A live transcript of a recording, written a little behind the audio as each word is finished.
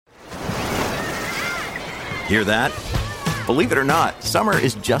Hear that? Believe it or not, summer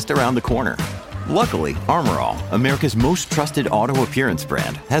is just around the corner. Luckily, Armor All, America's most trusted auto appearance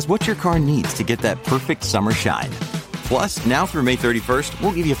brand, has what your car needs to get that perfect summer shine. Plus, now through May 31st,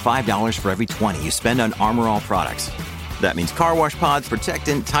 we'll give you $5 for every $20 you spend on Armor All products. That means car wash pods,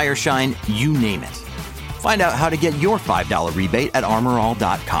 protectant, tire shine, you name it. Find out how to get your $5 rebate at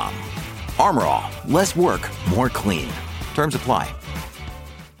armorall.com. Armor All, less work, more clean. Terms apply.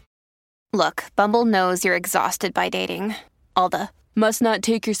 Look, Bumble knows you're exhausted by dating. All the, must not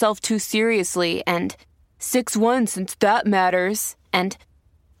take yourself too seriously, and 6'1" since that matters. And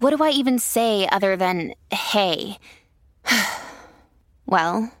what do I even say other than, hey?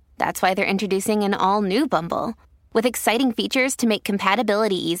 Well, that's why they're introducing an all-new Bumble, with exciting features to make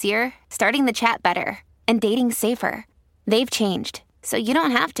compatibility easier, starting the chat better, and dating safer. They've changed, so you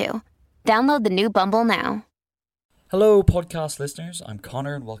don't have to. Download the new Bumble now. Hello, podcast listeners. I'm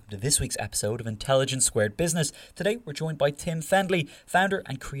Connor, and welcome to this week's episode of Intelligence Squared Business. Today, we're joined by Tim Fendley, founder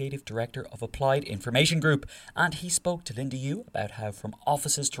and creative director of Applied Information Group. And he spoke to Linda Yueh about how from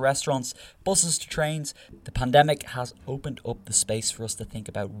offices to restaurants, buses to trains, the pandemic has opened up the space for us to think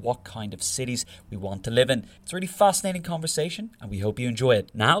about what kind of cities we want to live in. It's a really fascinating conversation, and we hope you enjoy it.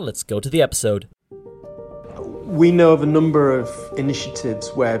 Now, let's go to the episode. We know of a number of initiatives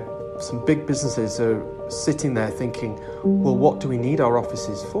where some big businesses are sitting there thinking, well, what do we need our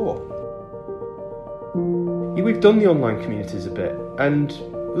offices for? We've done the online communities a bit, and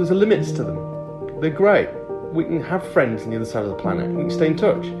there's a limits to them. They're great. We can have friends on the other side of the planet, we can stay in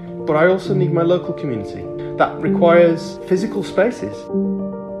touch. But I also need my local community. That requires physical spaces.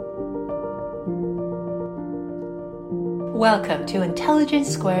 Welcome to Intelligence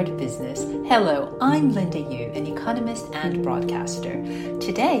Squared Business. Hello, I'm Linda Yueh, an economist and broadcaster.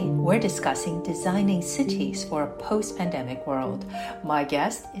 Today, we're discussing designing cities for a post-pandemic world. My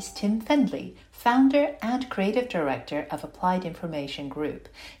guest is Tim Fendley, founder and creative director of Applied Information Group.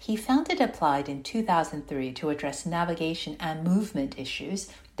 He founded Applied in 2003 to address navigation and movement issues.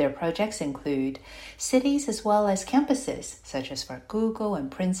 Their projects include cities as well as campuses, such as for Google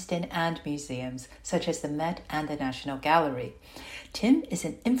and Princeton, and museums, such as the Met and the National Gallery. Tim is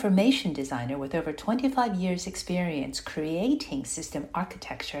an information designer with over 25 years' experience creating system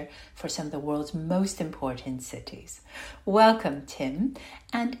architecture for some of the world's most important cities. Welcome, Tim.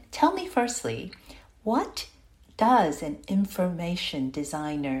 And tell me firstly, what does an information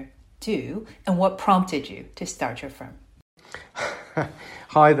designer do, and what prompted you to start your firm?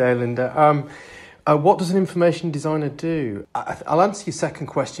 Hi there, Linda. What does an information designer do? I'll answer your second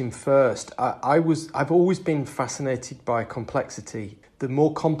question first. I've always been fascinated by complexity. The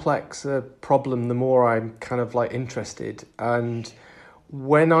more complex a problem, the more I'm kind of like interested. And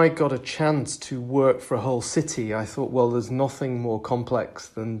when I got a chance to work for a whole city, I thought, well, there's nothing more complex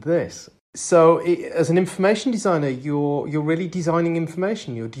than this. So as an information designer, you're really designing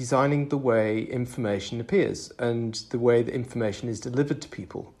information. You're designing the way information appears and the way that information is delivered to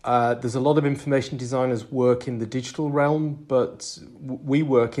people. There's a lot of information designers work in the digital realm, but we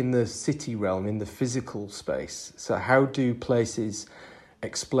work in the city realm, in the physical space. So how do places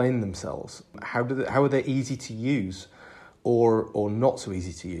explain themselves? How are they easy to use or not so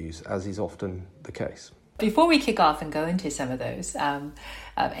easy to use, as is often the case? Before we kick off and go into some of those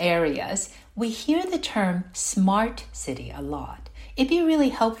areas, we hear the term smart city a lot. It'd be really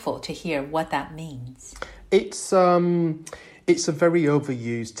helpful to hear what that means. It's a very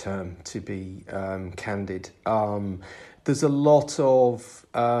overused term, to be candid. There's a lot of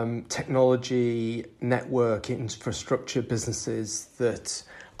technology, network, infrastructure businesses that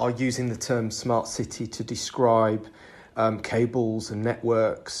are using the term smart city to describe cables and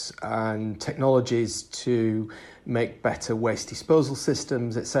networks and technologies to make better waste disposal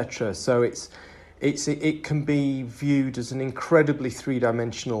systems, etc. So it can be viewed as an incredibly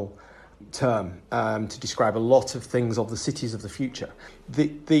three-dimensional term to describe a lot of things of the cities of the future.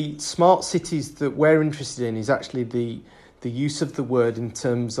 The smart cities that we're interested in is actually the use of the word in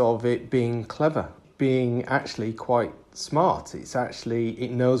terms of it being clever, being actually quite smart.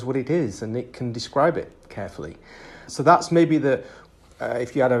 It knows what it is and it can describe it carefully. So that's maybe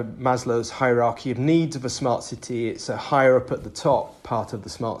if you had a Maslow's hierarchy of needs of a smart city, it's a higher up at the top part of the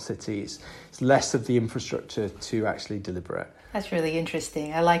smart city. It's less of the infrastructure to actually deliver it. That's really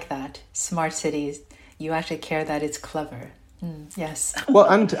interesting. I like that. Smart cities, you actually care that it's clever. Yes. Well,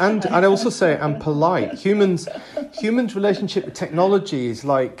 and I'd also say, and polite. Humans' relationship with technology is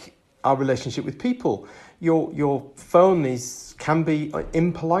like our relationship with people. Your phone can be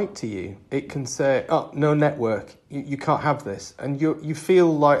impolite to you. It can say, "Oh, no network. You can't have this," and you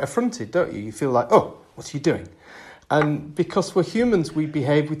feel like affronted, don't you? You feel like, "Oh, what's he doing?" And because we're humans, we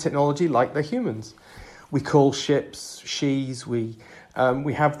behave with technology like they're humans. We call ships she's. We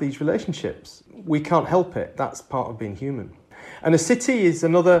have these relationships. We can't help it. That's part of being human. And a city is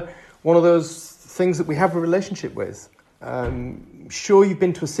another one of those things that we have a relationship with. Sure, you've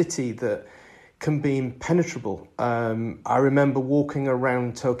been to a city that can be impenetrable. I remember walking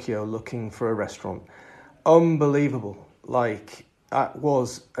around Tokyo looking for a restaurant. Unbelievable. Like, that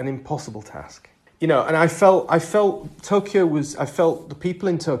was an impossible task. You know, and I felt the people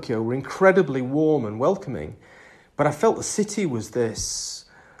in Tokyo were incredibly warm and welcoming, but I felt the city was this,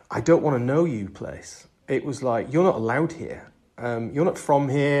 I don't want to know you place. It was like, you're not allowed here. You're not from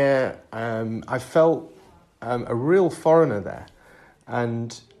here. I felt a real foreigner there.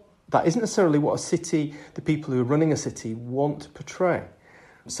 And that isn't necessarily what a city, the people who are running a city, want to portray.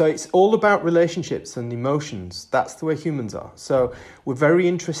 So it's all about relationships and emotions. That's the way humans are. So we're very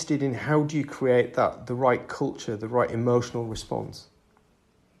interested in how do you create the right culture, the right emotional response.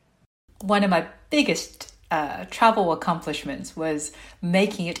 One of my biggest travel accomplishments was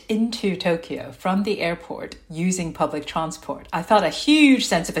making it into Tokyo from the airport using public transport. I felt a huge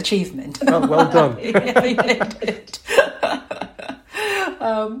sense of achievement. Oh, well done. Yeah, I did.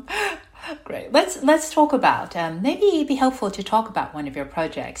 Great. Let's talk about, maybe it'd be helpful to talk about one of your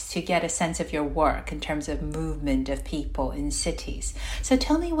projects to get a sense of your work in terms of movement of people in cities. So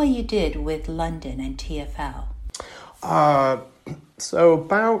tell me what you did with London and TfL. So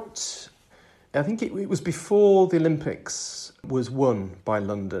about, I think it was before the Olympics was won by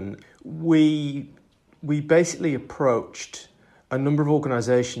London, we basically approached a number of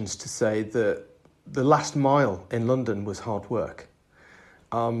organisations to say that the last mile in London was hard work.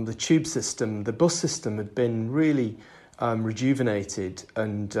 The tube system, the bus system had been really rejuvenated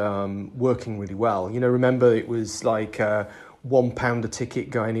and working really well. You know, remember it was like £1 a ticket,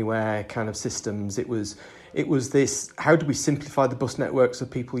 go anywhere kind of systems. It was this, how do we simplify the bus network so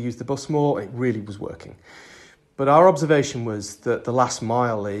people use the bus more? It really was working. But our observation was that the last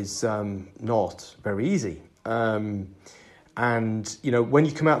mile is not very easy. And, you know, when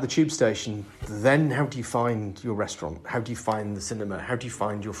you come out of the tube station, then how do you find your restaurant? How do you find the cinema? How do you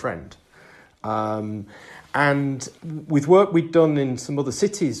find your friend? And with work we'd done in some other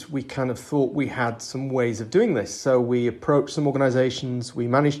cities, we kind of thought we had some ways of doing this. So we approached some organisations, we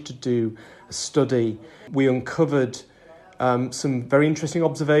managed to do a study, we uncovered some very interesting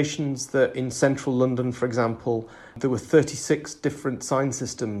observations that in central London, for example, there were 36 different sign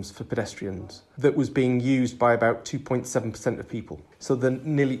systems for pedestrians that was being used by about 2.7% of people. So then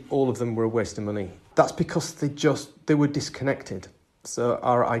nearly all of them were a waste of money. That's because they were disconnected. So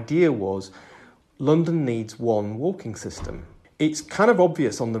our idea was London needs one walking system. It's kind of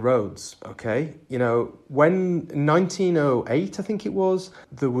obvious on the roads, okay? You know, when in 1908, I think it was,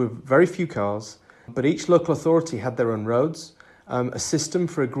 there were very few cars, but each local authority had their own roads. A system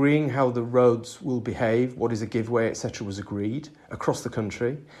for agreeing how the roads will behave, what is a giveaway, etc., was agreed across the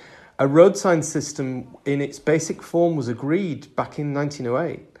country. A road sign system in its basic form was agreed back in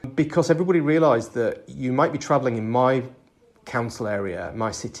 1908 because everybody realised that you might be travelling in my council area,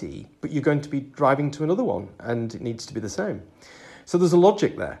 my city, but you're going to be driving to another one and it needs to be the same. So there's a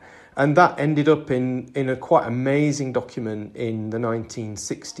logic there. And that ended up in a quite amazing document in the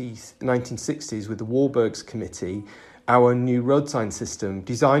 1960s with the Warburg's Committee, our new road sign system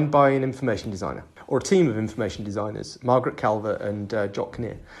designed by an information designer, or a team of information designers, Margaret Calvert and Jock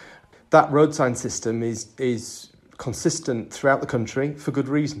Kinnear. That road sign system is consistent throughout the country for good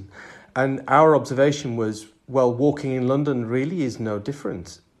reason. And our observation was, well, walking in London really is no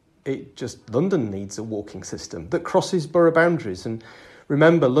different. London needs a walking system that crosses borough boundaries. And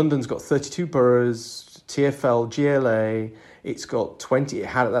remember, London's got 32 boroughs, TfL, GLA. It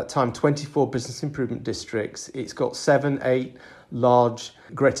had at that time 24 business improvement districts. It's got 7-8 large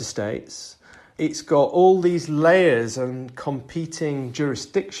great estates. It's got all these layers and competing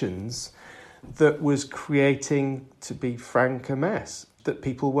jurisdictions that was creating, to be frank, a mess that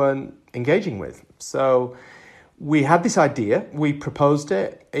people weren't engaging with. So we had this idea, we proposed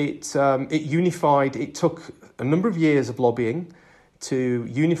it, it unified, it took a number of years of lobbying to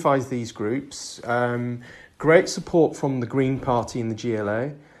unify these groups. Great support from the Green Party in the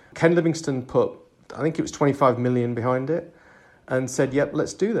GLA. Ken Livingstone put, I think it was 25 million behind it and said, yep,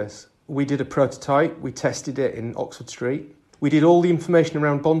 let's do this. We did a prototype, we tested it in Oxford Street. We did all the information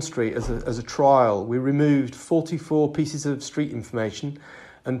around Bond Street as a trial. We removed 44 pieces of street information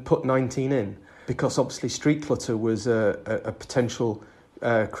and put 19 in because obviously street clutter was a potential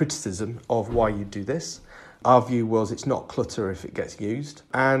criticism of why you do this. Our view was it's not clutter if it gets used.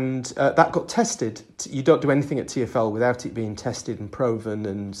 And that got tested. You don't do anything at TfL without it being tested and proven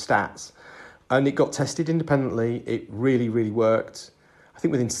and stats. And it got tested independently. It really, really worked. I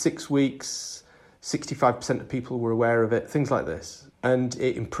think within 6 weeks, 65% of people were aware of it, things like this. And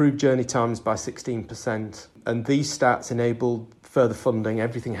it improved journey times by 16%. And these stats enabled further funding.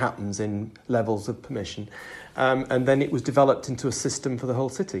 Everything happens in levels of permission. And then it was developed into a system for the whole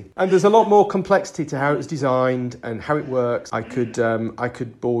city. And there's a lot more complexity to how it's designed and how it works. I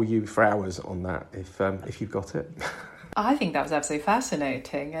could bore you for hours on that if you've got it. I think that was absolutely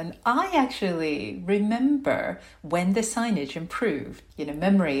fascinating. And I actually remember when the signage improved.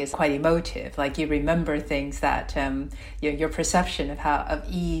 Memory is quite emotive. Like you remember things that, your perception of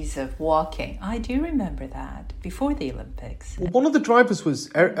ease of walking. I do remember that before the Olympics. Well, one of the drivers was,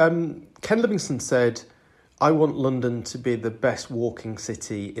 Ken Livingstone said, I want London to be the best walking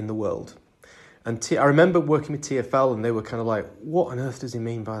city in the world. And I remember working with TfL and they were kind of like, what on earth does he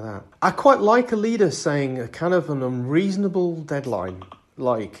mean by that? I quite like a leader saying a kind of an unreasonable deadline,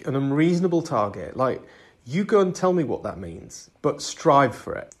 like an unreasonable target. Like, you go and tell me what that means, but strive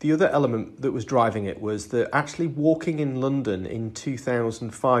for it. The other element that was driving it was that actually walking in London in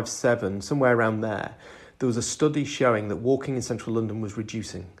 2005-07, somewhere around there was a study showing that walking in central London was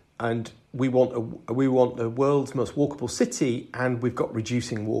reducing. And we want the world's most walkable city, and we've got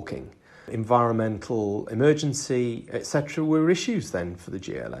reducing walking. Environmental emergency, etc., were issues then for the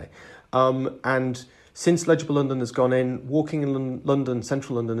GLA. And since Legible London has gone in, walking in London,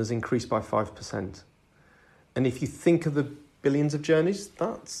 central London, has increased by 5%. And if you think of the billions of journeys,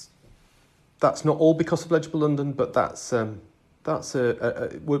 that's not all because of Legible London, but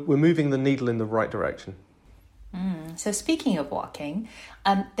we're moving the needle in the right direction. So speaking of walking,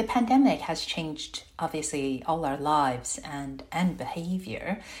 the pandemic has changed, obviously, all our lives and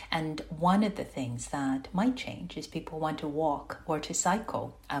behavior. And one of the things that might change is people want to walk or to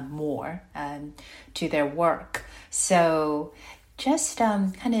cycle more to their work. So just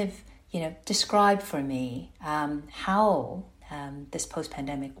describe for me how this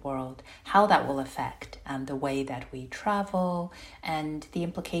post-pandemic world, how that will affect the way that we travel and the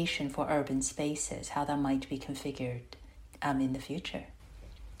implication for urban spaces, how that might be configured in the future.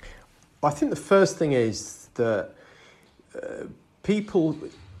 I think the first thing is that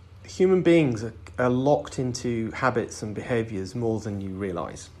human beings are locked into habits and behaviours more than you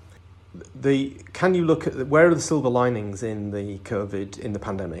realise. Can you look at where are the silver linings in the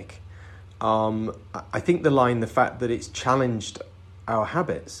pandemic? I think the fact that it's challenged our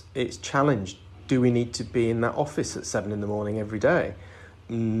habits. It's challenged, do we need to be in that office at 7 a.m. every day?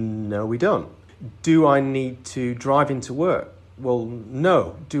 No, we don't. Do I need to drive into work? Well,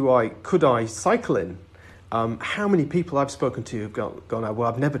 no. Could I cycle in? How many people I've spoken to have gone, well,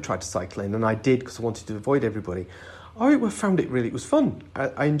 I've never tried to cycle in, and I did because I wanted to avoid everybody. I found it was fun.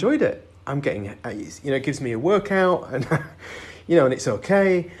 I enjoyed it. It gives me a workout, and and it's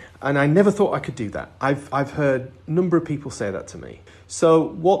okay. And I never thought I could do that. I've heard a number of people say that to me. So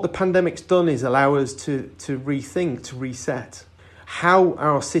what the pandemic's done is allow us to rethink, to reset. How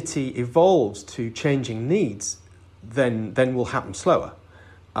our city evolves to changing needs then will happen slower.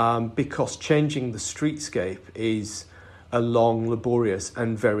 Because changing the streetscape is a long, laborious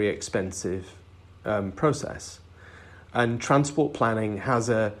and very expensive process. And transport planning has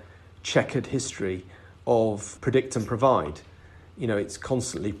a checkered history of predict and provide. It's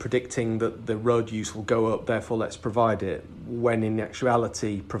constantly predicting that the road use will go up, therefore let's provide it, when in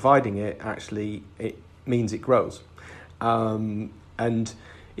actuality providing it means it grows. And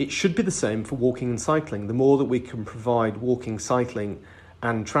it should be the same for walking and cycling. The more that we can provide walking, cycling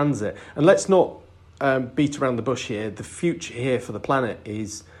and transit, and let's not beat around the bush here, the future here for the planet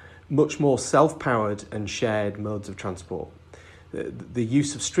is much more self-powered and shared modes of transport. The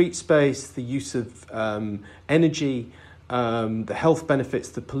use of street space, the use of energy, the health benefits,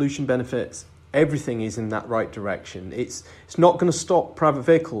 the pollution benefits, everything is in that right direction. It's not going to stop private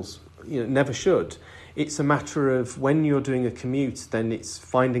vehicles, it never should. It's a matter of when you're doing a commute, then it's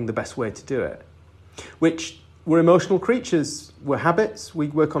finding the best way to do it. Which, we're emotional creatures, we're habits, we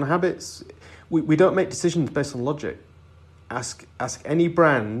work on habits. We don't make decisions based on logic. Ask any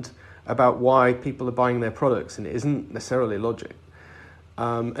brand about why people are buying their products, and it isn't necessarily logic.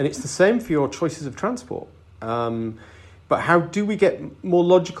 And it's the same for your choices of transport. But how do we get more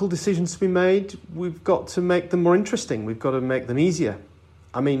logical decisions to be made? We've got to make them more interesting. We've got to make them easier.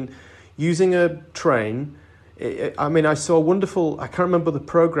 Using a train, I saw a wonderful, I can't remember the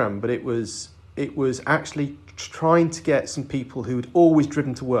program, but it was actually trying to get some people who had always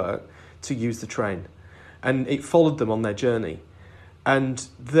driven to work to use the train. And it followed them on their journey. And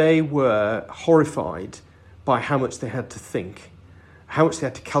they were horrified by how much they had to think, how much they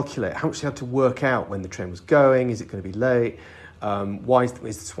had to calculate, how much they had to work out when the train was going. Is it going to be late? Why is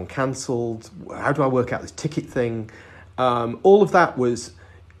this one cancelled? How do I work out this ticket thing? All of that was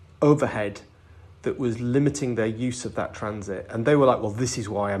overhead that was limiting their use of that transit. And they were like, well, this is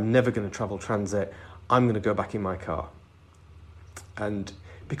why I'm never going to travel transit. I'm going to go back in my car. And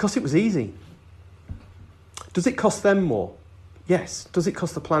because it was easy. Does it cost them more? Yes. Does it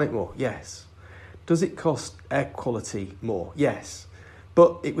cost the planet more? Yes. Does it cost air quality more? Yes.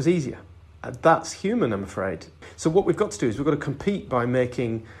 But it was easier. And that's human, I'm afraid. So what we've got to do is we've got to compete by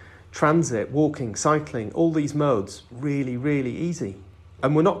making transit, walking, cycling, all these modes really, really easy.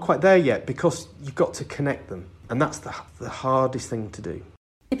 And we're not quite there yet because you've got to connect them. And that's the hardest thing to do.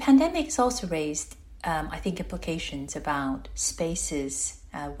 The pandemic has also raised, I think, implications about spaces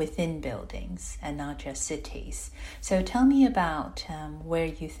within buildings and not just cities. So tell me about where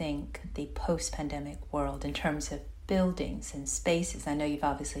you think the post-pandemic world in terms of buildings and spaces. I know you've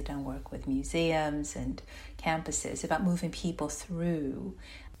obviously done work with museums and campuses about moving people through.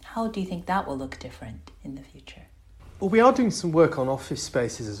 How do you think that will look different in the future? Well, we are doing some work on office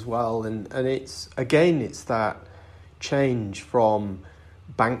spaces as well. And it's that change from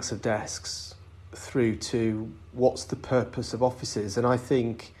banks of desks through to what's the purpose of offices. And I don't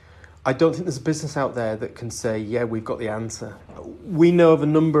think there's a business out there that can say, yeah, we've got the answer. We know of a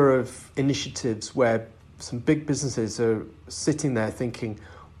number of initiatives where some big businesses are sitting there thinking,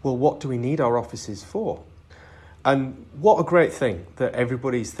 well, what do we need our offices for? And what a great thing that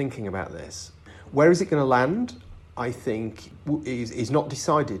everybody's thinking about this. Where is it going to land? I think is not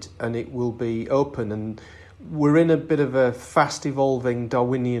decided, and it will be open. And we're in a bit of a fast evolving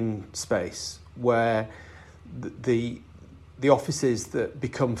Darwinian space where the offices that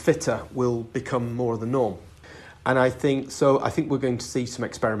become fitter will become more of the norm. And I think we're going to see some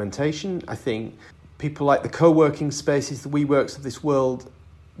experimentation. I think people like the co-working spaces, the WeWorks of this world,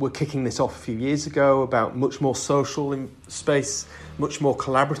 were kicking this off a few years ago about much more social in space, much more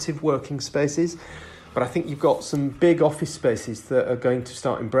collaborative working spaces. But I think you've got some big office spaces that are going to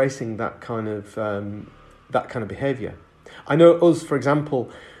start embracing that kind of behaviour. I know us, for example,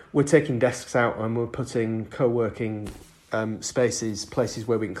 we're taking desks out and we're putting co-working spaces, places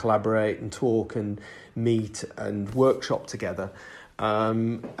where we can collaborate and talk and meet and workshop together,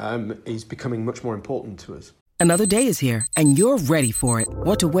 is becoming much more important to us. Another day is here, and you're ready for it.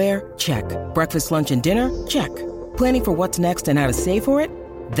 What to wear? Check. Breakfast, lunch, and dinner? Check. Planning for what's next and how to save for it?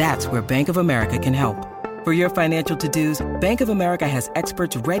 That's where Bank of America can help. For your financial to-dos, Bank of America has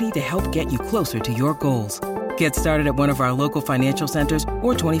experts ready to help get you closer to your goals. Get started at one of our local financial centers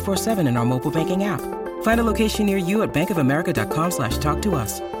or 24/7 in our mobile banking app. Find a location near you at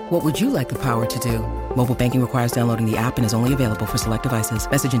bankofamerica.com/talktous. What would you like the power to do? Mobile banking requires downloading the app and is only available for select devices.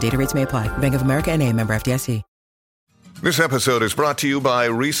 Message and data rates may apply. Bank of America N.A., member FDIC. This episode is brought to you by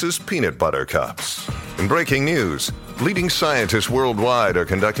Reese's Peanut Butter Cups. In breaking news, leading scientists worldwide are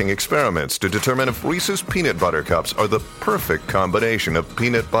conducting experiments to determine if Reese's Peanut Butter Cups are the perfect combination of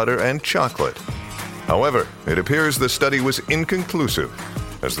peanut butter and chocolate. However, it appears the study was inconclusive,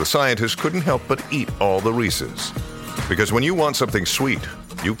 as the scientists couldn't help but eat all the Reese's. Because when you want something sweet,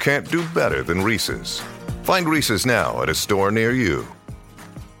 you can't do better than Reese's. Find Reese's now at a store near you.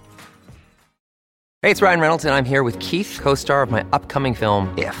 Hey, it's Ryan Reynolds, and I'm here with Keith, co-star of my upcoming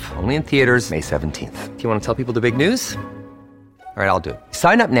film, If, only in theaters May 17th. Do you want to tell people the big news? All right, I'll do it.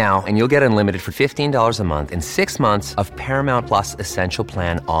 Sign up now and you'll get unlimited for $15 a month and 6 months of Paramount Plus Essential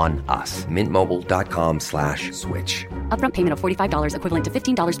Plan on us. MintMobile.com/switch. Upfront payment of $45 equivalent to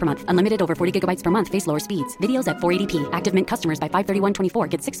 $15 per month. Unlimited over 40 gigabytes per month. Face lower speeds. Videos at 480p. Active Mint customers by 531.24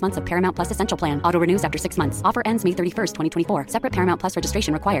 get 6 months of Paramount Plus Essential Plan. Auto renews after 6 months. Offer ends May 31st, 2024. Separate Paramount Plus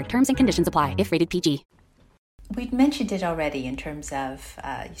registration required. Terms and conditions apply if rated PG. We've mentioned it already in terms of,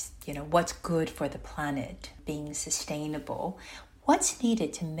 what's good for the planet, being sustainable. What's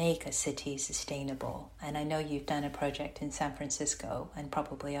needed to make a city sustainable? And I know you've done a project in San Francisco and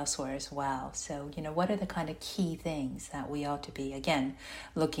probably elsewhere as well. So, what are the kind of key things that we ought to be, again,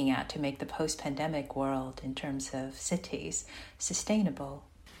 looking at to make the post-pandemic world in terms of cities sustainable?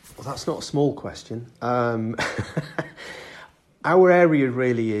 Well, that's not a small question. Our area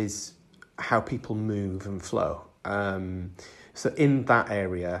really is how people move and flow. So in that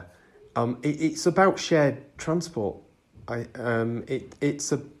area, it's about shared transport.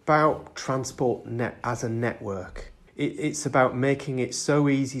 It's about transport as a network. It's about making it so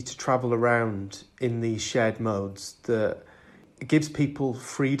easy to travel around in these shared modes that it gives people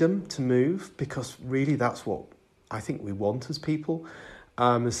freedom to move, because really that's what I think we want as people,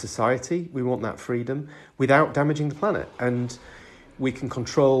 as society. We want that freedom without damaging the planet. And we can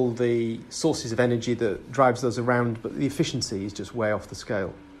control the sources of energy that drives those around, but the efficiency is just way off the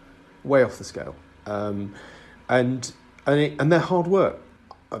scale. And they're hard work.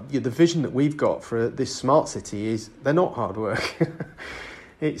 The vision that we've got for this smart city is they're not hard work.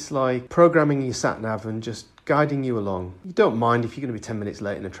 It's like programming your sat-nav and just guiding you along. You don't mind if you're going to be 10 minutes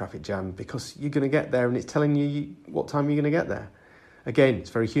late in a traffic jam because you're going to get there and it's telling you what time you're going to get there. Again,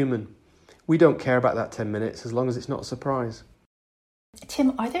 it's very human. We don't care about that 10 minutes as long as it's not a surprise.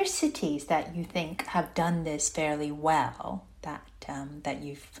 Tim, are there cities that you think have done this fairly well that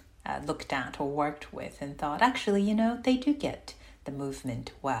you've looked at or worked with and thought, actually, they do get the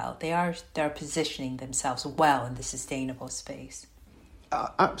movement well. They're positioning themselves well in the sustainable space?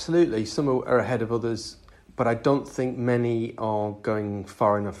 Absolutely. Some are ahead of others, but I don't think many are going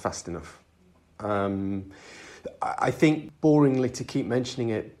far enough, fast enough. I think, boringly to keep mentioning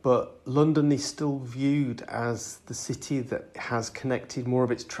it, but London is still viewed as the city that has connected more of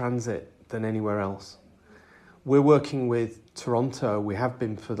its transit than anywhere else. We're working with Toronto, we have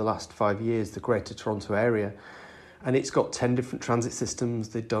been for the last 5 years, the Greater Toronto area, and it's got 10 different transit systems.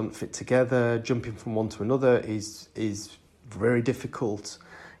 They don't fit together. Jumping from one to another is very difficult,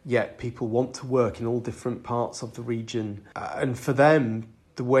 yet people want to work in all different parts of the region. And for them,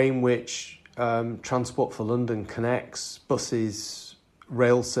 the way in which Transport for London connects buses,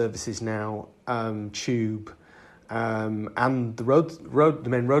 rail services now, tube, and the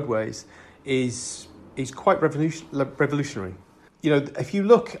main roadways is quite revolutionary. If you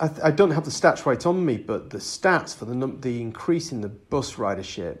look, I don't have the stats right on me, but the stats for the increase in the bus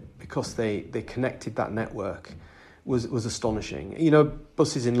ridership because they connected that network was astonishing.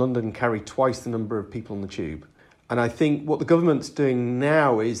 Buses in London carry twice the number of people on the tube. And I think what the government's doing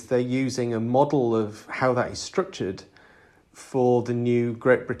now is they're using a model of how that is structured for the new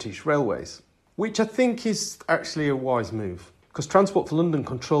Great British Railways, which I think is actually a wise move. Because Transport for London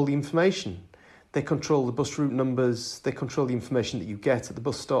control the information. They control the bus route numbers, they control the information that you get at the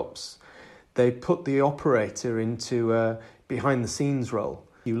bus stops. They put the operator into a behind-the-scenes role.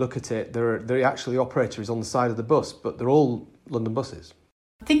 You look at it, the actual operator is on the side of the bus, but they're all London buses.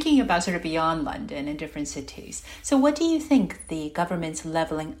 Thinking about sort of beyond London and different cities, so what do you think the government's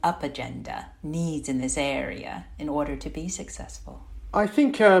levelling up agenda needs in this area in order to be successful? I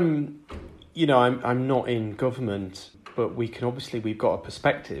think, I'm not in government, but we've got a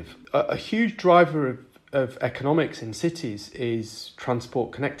perspective. A huge driver of economics in cities is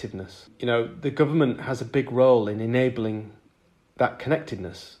transport connectedness. The government has a big role in enabling that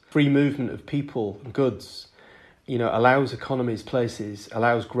connectedness. Free movement of people and goods allows economies, places,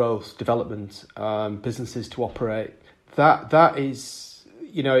 allows growth, development, businesses to operate. That is,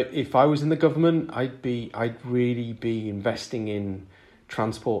 if I was in the government, I'd really be investing in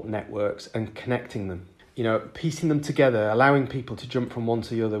transport networks and connecting them. Piecing them together, allowing people to jump from one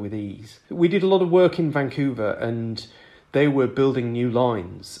to the other with ease. We did a lot of work in Vancouver, and they were building new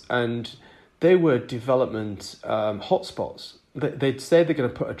lines, and they were development hotspots. They'd say they're going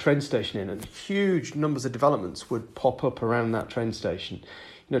to put a train station in, and huge numbers of developments would pop up around that train station.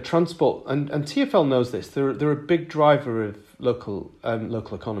 Transport, and TfL knows this, they're a big driver of local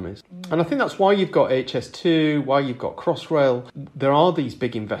economies. And I think that's why you've got HS2, why you've got Crossrail. There are these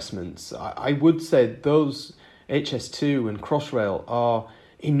big investments. I would say those HS2 and Crossrail are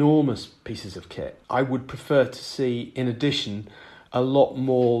enormous pieces of kit. I would prefer to see, in addition, a lot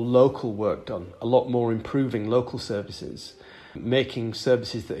more local work done, a lot more improving local services, making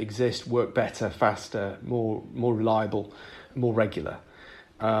services that exist work better, faster, more reliable, more regular.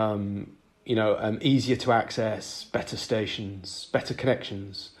 Easier to access, better stations, better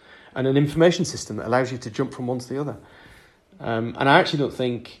connections, and an information system that allows you to jump from one to the other. And I actually don't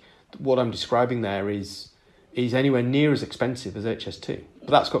think what I'm describing there is anywhere near as expensive as HS2. But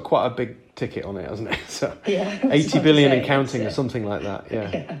that's got quite a big ticket on it, hasn't it? So yeah, 80 billion and counting or something like that,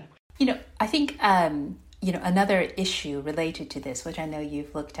 yeah. I think, another issue related to this, which I know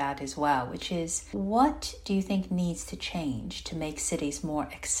you've looked at as well, which is what do you think needs to change to make cities more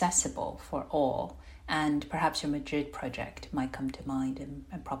accessible for all? And perhaps your Madrid project might come to mind and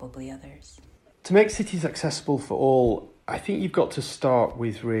probably others. To make cities accessible for all, I think you've got to start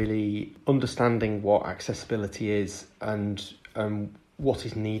with really understanding what accessibility is and what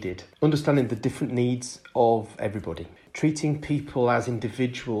is needed. Understanding the different needs of everybody. Treating people as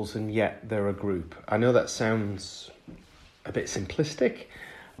individuals and yet they're a group. I know that sounds a bit simplistic,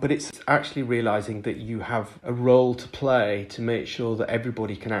 but it's actually realising that you have a role to play to make sure that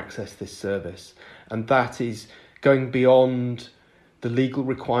everybody can access this service. And that is going beyond the legal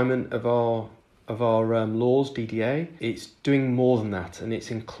requirement of our laws, DDA. It's doing more than that, and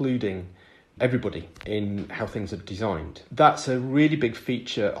it's including everybody in how things are designed. That's a really big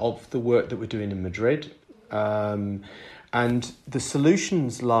feature of the work that we're doing in Madrid. And the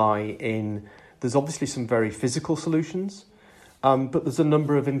solutions lie in, there's obviously some very physical solutions, but there's a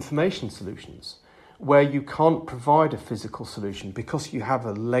number of information solutions. where you can't provide a physical solution because you have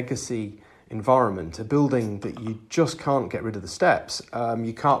a legacy environment, a building that you just can't get rid of the steps,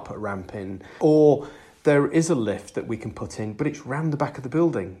 you can't put a ramp in, or there is a lift that we can put in, but it's round the back of the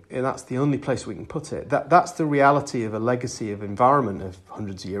building, and that's the only place we can put it. That's the reality of a legacy of environment of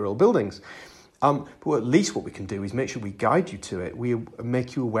hundreds of year-old buildings. But at least what we can do is make sure we guide you to it. We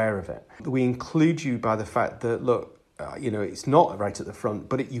make you aware of it. We include you by the fact that, look, it's not right at the front,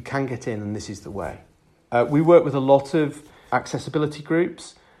 but you can get in, and this is the way. We work with a lot of accessibility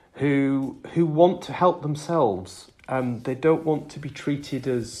groups who want to help themselves. They don't want to be treated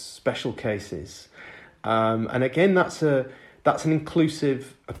as special cases. And again, that's an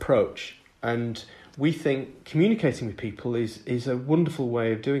inclusive approach. And we think communicating with people is a wonderful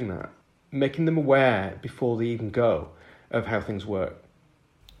way of doing that, making them aware before they even go of how things work.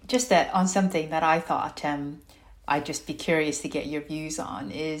 Just that on something that I thought I'd just be curious to get your views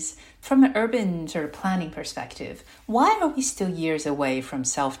on is, from an urban sort of planning perspective, why are we still years away from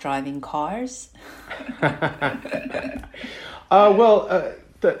self-driving cars? I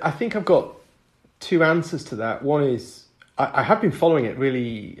think I've got two answers to that. One is, I have been following it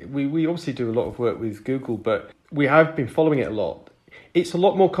really. We obviously do a lot of work with Google, but we have been following it a lot. It's a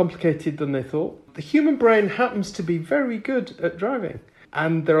lot more complicated than they thought. The human brain happens to be very good at driving,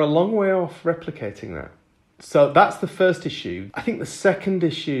 and they're a long way off replicating that. So that's the first issue. I think the second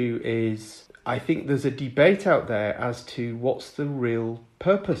issue is, I think there's a debate out there as to what's the real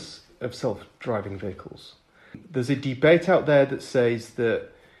purpose of self-driving vehicles. There's a debate out there that says that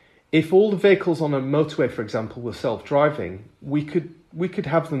if all the vehicles on a motorway, for example, were self-driving, we could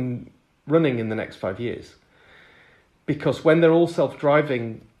have them running in the next 5 years. Because when they're all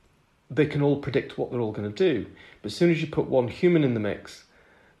self-driving, they can all predict what they're all going to do. But as soon as you put one human in the mix,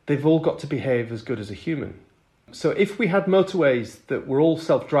 they've all got to behave as good as a human. So if we had motorways that were all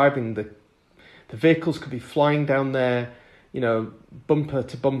self-driving, the vehicles could be flying down there, bumper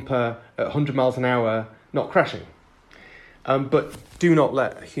to bumper at 100 miles an hour, not crashing. But do not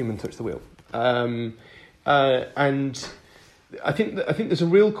let a human touch the wheel. And I think there's a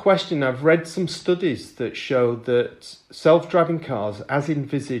real question. I've read some studies that show that self-driving cars, as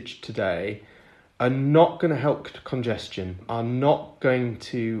envisaged today, are not going to help congestion, are not going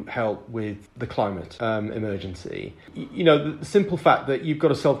to help with the climate emergency. The simple fact that you've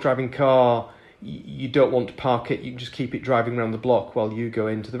got a self-driving car, you don't want to park it, you can just keep it driving around the block while you go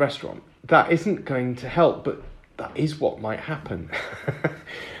into the restaurant. That isn't going to help, but that is what might happen.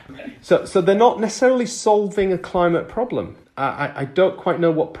 So they're not necessarily solving a climate problem. I don't quite know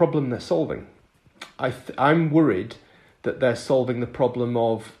what problem they're solving. I'm worried that they're solving the problem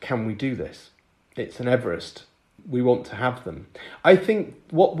of, can we do this? It's an Everest. We want to have them. I think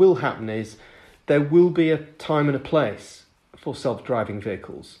what will happen is there will be a time and a place for self-driving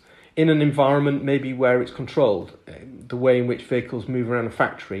vehicles in an environment maybe where it's controlled, the way in which vehicles move around a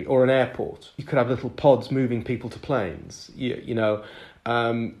factory or an airport. You could have little pods moving people to planes. In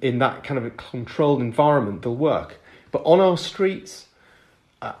that kind of a controlled environment, they'll work. But on our streets,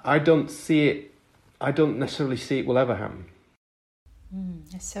 I don't see it. I don't necessarily see it will ever happen.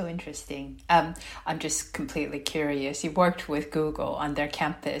 That's so interesting. I'm just completely curious. You worked with Google on their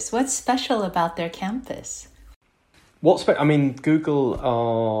campus. What's special about their campus? Google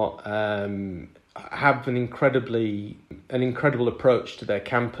have an incredible approach to their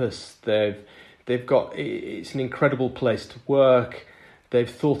campus. They've got, it's an incredible place to work. They've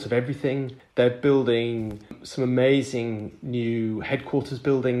thought of everything. They're building some amazing new headquarters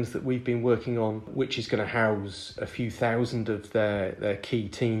buildings that we've been working on, which is going to house a few thousand of their key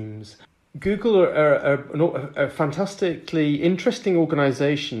teams. Google are a fantastically interesting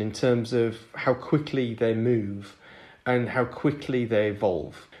organisation in terms of how quickly they move and how quickly they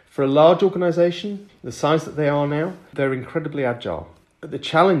evolve. For a large organisation, the size that they are now, they're incredibly agile. The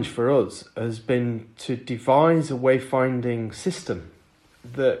challenge for us has been to devise a wayfinding system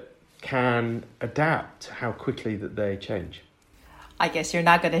that can adapt how quickly that they change. I guess you're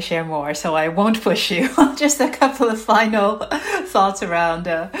not going to share more, so I won't push you. Just a couple of final thoughts around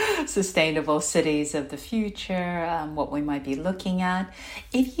sustainable cities of the future, what we might be looking at.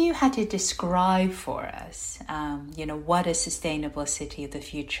 If you had to describe for us, what a sustainable city of the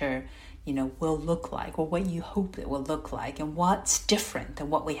future, will look like, or what you hope it will look like, and what's different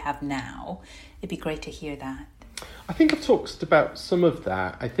than what we have now, it'd be great to hear that. I think I've talked about some of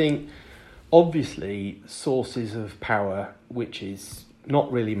that. I think, obviously, sources of power, which is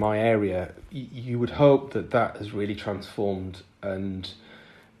not really my area, you would hope that has really transformed, and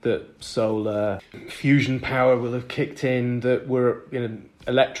that solar fusion power will have kicked in, that we're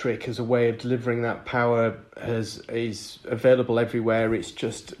electric as a way of delivering that power is available everywhere. It's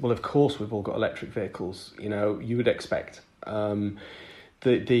just, well, of course we've all got electric vehicles, you would expect.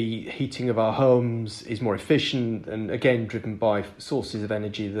 The heating of our homes is more efficient and, again, driven by sources of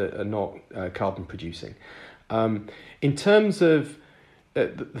energy that are not carbon producing. In terms of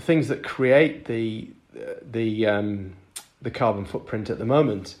the things that create the carbon footprint at the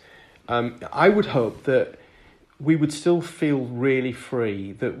moment, I would hope that we would still feel really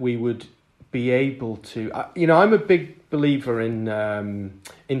free, that we would be able to... I'm a big believer in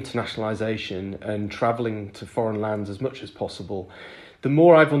internationalisation and travelling to foreign lands as much as possible. The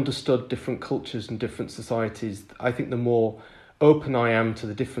more I've understood different cultures and different societies, I think the more open I am to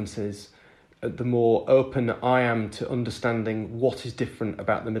the differences, the more open I am to understanding what is different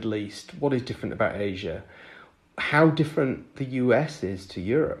about the Middle East, what is different about Asia, how different the US is to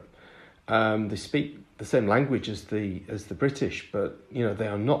Europe. They speak the same language as the British, but they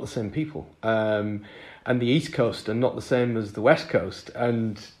are not the same people. And the East Coast are not the same as the West Coast.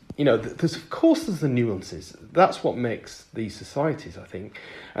 And there's the nuances. That's what makes these societies, I think.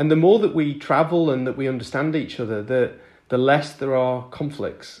 And the more that we travel and that we understand each other, the less there are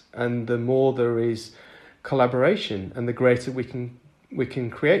conflicts, and the more there is collaboration, and the greater we can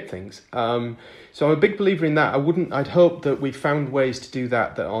create things. So I'm a big believer in that. I'd hope that we found ways to do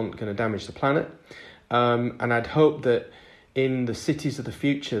that aren't going to damage the planet. And I'd hope that in the cities of the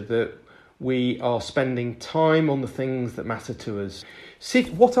future that we are spending time on the things that matter to us.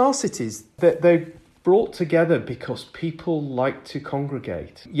 What are cities? They're brought together because people like to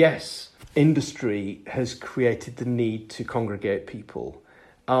congregate. Yes, industry has created the need to congregate people,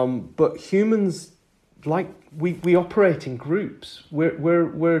 but humans, we operate in groups.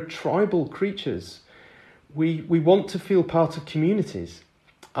 We're tribal creatures. We want to feel part of communities.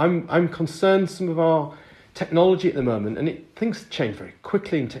 I'm concerned some of our technology at the moment, and things change very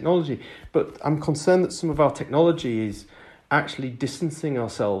quickly in technology, but I'm concerned that some of our technology is actually distancing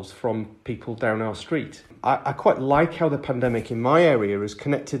ourselves from people down our street. I quite like how the pandemic in my area has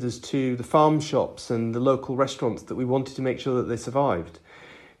connected us to the farm shops and the local restaurants that we wanted to make sure that they survived.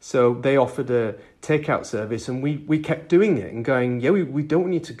 So they offered a takeout service, and we kept doing it and going, we don't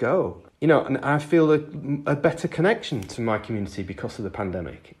want you to go. And I feel a better connection to my community because of the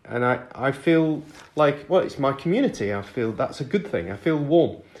pandemic. And I feel like, it's my community. I feel that's a good thing. I feel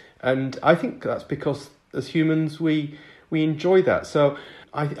warm. And I think that's because as humans, we enjoy that. So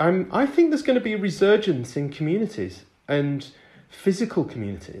I think there's going to be a resurgence in communities and physical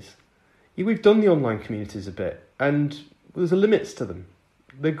communities. We've done the online communities a bit, and there's limits to them.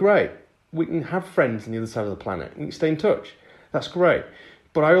 They're great. We can have friends on the other side of the planet. We can stay in touch. That's great.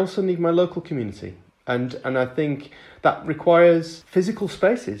 But I also need my local community. And I think that requires physical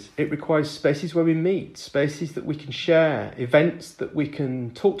spaces. It requires spaces where we meet, spaces that we can share, events that we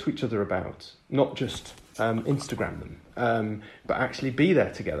can talk to each other about, not just Instagram them, but actually be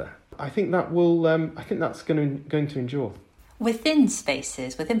there together. I think that will. I think that's going to endure. Within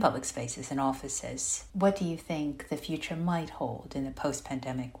public spaces and offices, what do you think the future might hold in a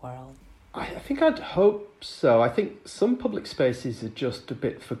post-pandemic world? I think I'd hope so. I think some public spaces are just a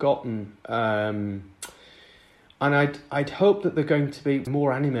bit forgotten, and I'd hope that they're going to be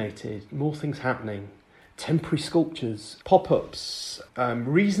more animated, more things happening, temporary sculptures, pop-ups,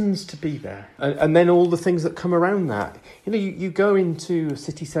 reasons to be there, and then all the things that come around that. You go into a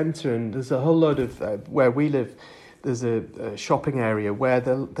city centre and there's a whole load of where we live. There's a shopping area where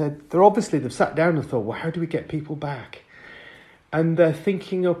they're obviously they've sat down and thought, well, how do we get people back? And they're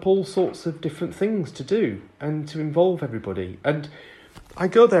thinking up all sorts of different things to do and to involve everybody. And I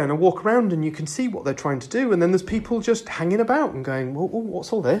go there and I walk around and you can see what they're trying to do. And then there's people just hanging about and going, well,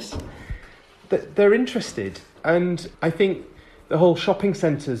 what's all this? They're interested. And I think the whole shopping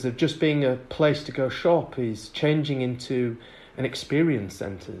centres of just being a place to go shop is changing into an experience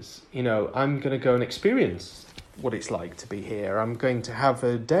centres. I'm going to go and experience what it's like to be here. I'm going to have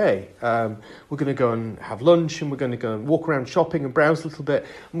a day. We're going to go and have lunch, and we're going to go and walk around shopping and browse a little bit,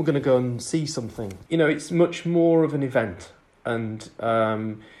 and we're going to go and see something. It's much more of an event, and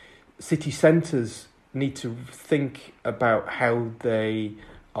city centres need to think about how they're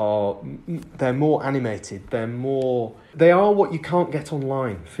more animated. They are what you can't get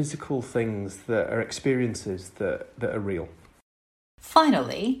online, physical things that are experiences that are real.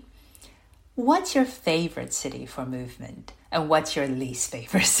 Finally, what's your favorite city for movement? And what's your least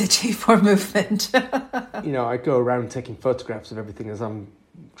favorite city for movement? I go around taking photographs of everything as I'm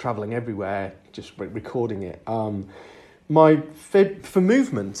travelling everywhere, just recording it. For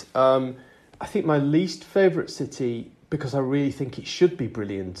movement, I think my least favourite city, because I really think it should be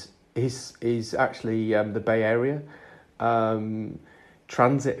brilliant, is actually the Bay Area.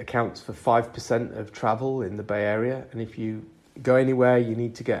 transit accounts for 5% of travel in the Bay Area. And if you go anywhere, you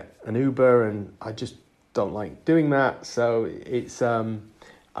need to get an Uber, and I just don't like doing that. So it's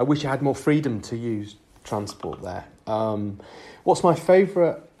I wish I had more freedom to use transport there. What's my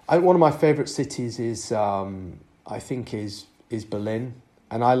favourite? One of my favourite cities is I think is Berlin,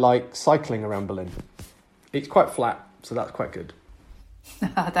 and I like cycling around Berlin. It's quite flat, so that's quite good.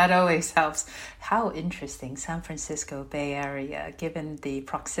 That always helps. How interesting, San Francisco Bay Area, given the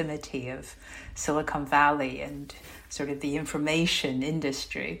proximity of Silicon Valley and sort of the information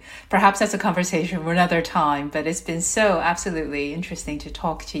industry. Perhaps that's a conversation for another time, but it's been so absolutely interesting to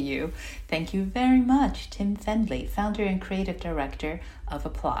talk to you. Thank you very much, Tim Fendley, founder and creative director of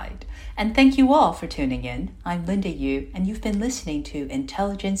Applied. And thank you all for tuning in. I'm Linda Yueh, and you've been listening to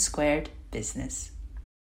Intelligence Squared Business.